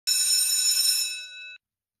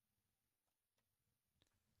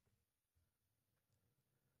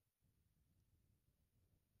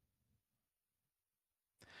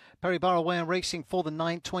Perry Barr away and racing for the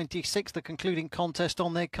 9.26. The concluding contest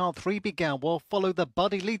on their card. 3 began well. Follow the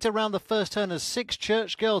Buddy. Leads around the first turn as 6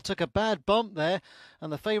 Church Girl took a bad bump there.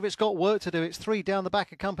 And the favourite's got work to do. It's 3 down the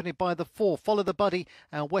back, accompanied by the 4. Follow the Buddy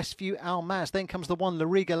and Westview Almaz. Then comes the 1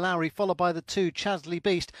 Lariga Lowry, followed by the 2 Chasley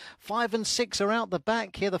Beast. 5 and 6 are out the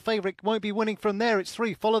back here. The favourite won't be winning from there. It's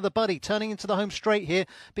 3 Follow the Buddy, turning into the home straight here,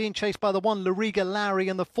 being chased by the 1 Lariga Lowry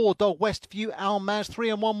and the 4 Dog Westview Almaz. 3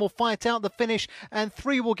 and 1 will fight out the finish, and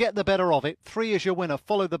 3 will get the better of it. 3 is your winner.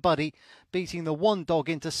 Follow the Buddy, beating the 1 Dog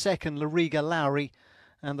into second, Lariga Lowry,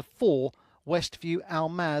 and the 4 Westview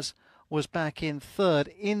Almaz was back in third.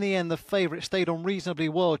 In the end, the favourite stayed on reasonably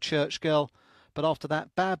well, Church Girl, but after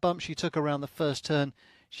that bad bump she took around the first turn,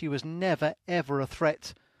 she was never ever a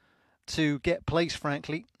threat to get place,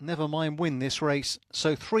 frankly, never mind win this race.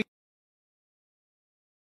 So 3